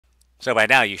So by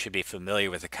now you should be familiar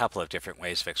with a couple of different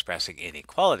ways of expressing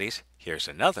inequalities. Here's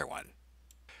another one.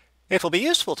 It will be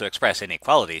useful to express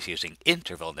inequalities using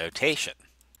interval notation.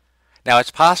 Now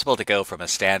it's possible to go from a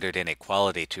standard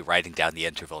inequality to writing down the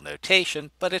interval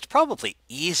notation, but it's probably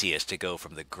easiest to go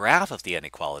from the graph of the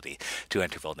inequality to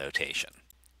interval notation.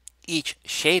 Each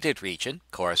shaded region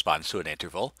corresponds to an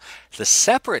interval. The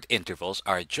separate intervals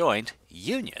are joined,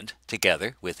 unioned,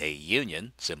 together with a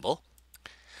union symbol.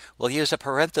 We'll use a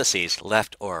parenthesis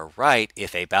left or right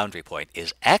if a boundary point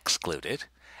is excluded,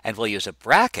 and we'll use a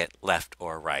bracket left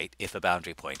or right if a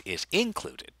boundary point is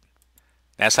included.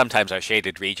 Now sometimes our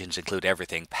shaded regions include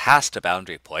everything past a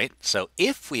boundary point, so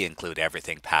if we include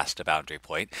everything past a boundary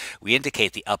point, we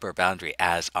indicate the upper boundary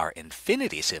as our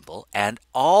infinity symbol and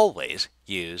always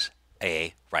use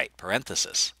a right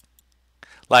parenthesis.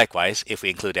 Likewise, if we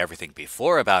include everything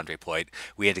before a boundary point,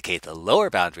 we indicate the lower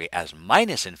boundary as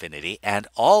minus infinity and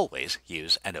always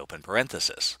use an open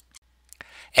parenthesis.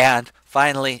 And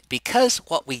finally, because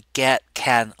what we get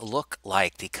can look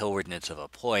like the coordinates of a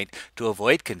point, to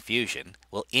avoid confusion,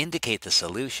 we'll indicate the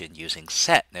solution using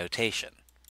set notation.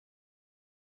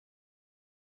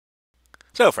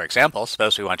 So for example,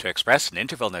 suppose we want to express an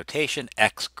interval notation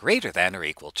x greater than or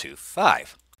equal to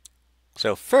 5.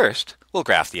 So first, we'll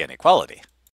graph the inequality.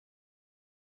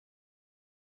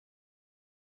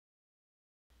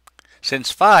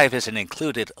 Since 5 is an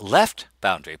included left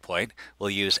boundary point, we'll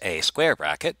use a square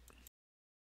bracket.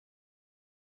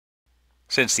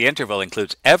 Since the interval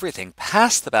includes everything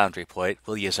past the boundary point,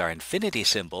 we'll use our infinity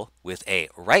symbol with a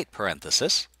right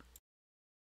parenthesis.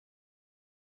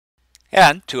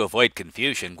 And to avoid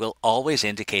confusion, we'll always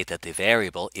indicate that the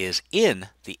variable is in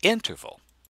the interval.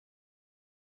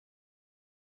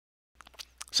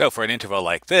 So for an interval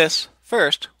like this,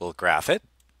 first we'll graph it.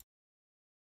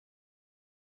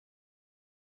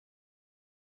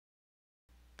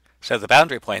 So the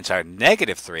boundary points are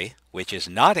 -3, which is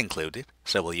not included,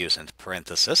 so we'll use a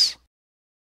parenthesis,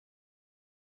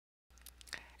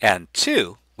 and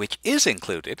 2, which is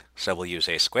included, so we'll use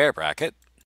a square bracket,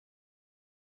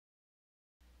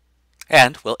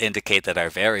 and we'll indicate that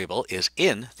our variable is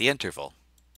in the interval.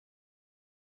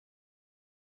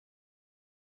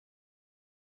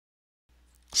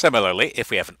 Similarly,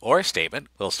 if we have an OR statement,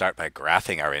 we'll start by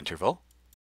graphing our interval.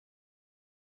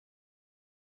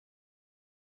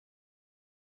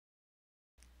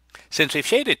 Since we've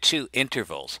shaded two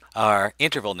intervals, our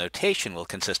interval notation will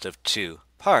consist of two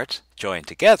parts joined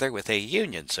together with a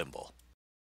union symbol.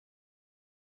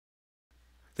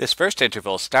 This first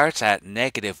interval starts at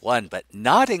 -1 but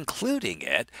not including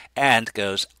it and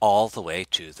goes all the way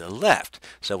to the left.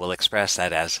 So we'll express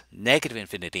that as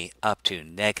 -infinity up to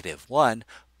 -1,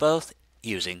 both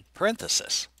using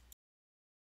parentheses.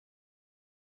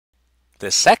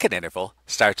 The second interval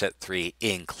starts at 3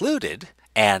 included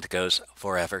and goes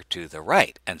forever to the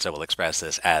right. And so we'll express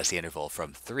this as the interval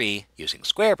from 3 using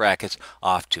square brackets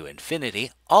off to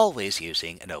infinity, always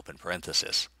using an open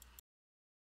parenthesis.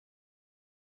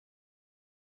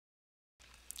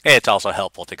 It's also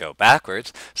helpful to go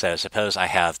backwards. So suppose I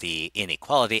have the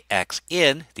inequality x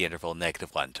in the interval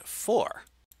 -1 to 4.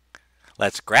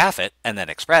 Let's graph it and then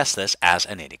express this as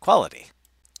an inequality.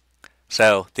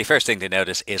 So the first thing to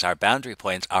notice is our boundary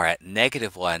points are at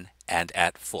 -1 and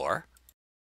at 4.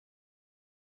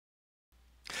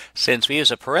 Since we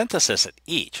use a parenthesis at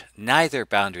each, neither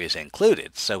boundary is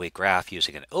included, so we graph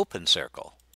using an open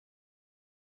circle.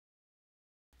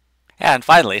 And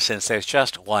finally, since there's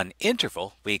just one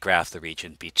interval, we graph the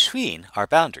region between our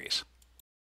boundaries.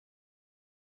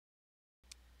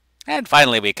 And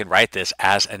finally, we can write this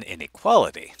as an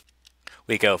inequality.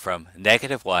 We go from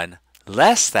 -1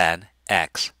 less than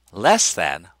x less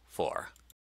than 4.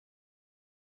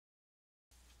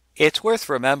 It's worth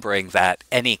remembering that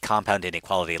any compound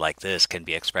inequality like this can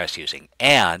be expressed using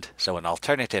and, so an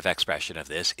alternative expression of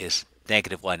this is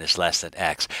 -1 is less than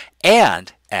x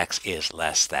and x is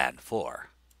less than 4.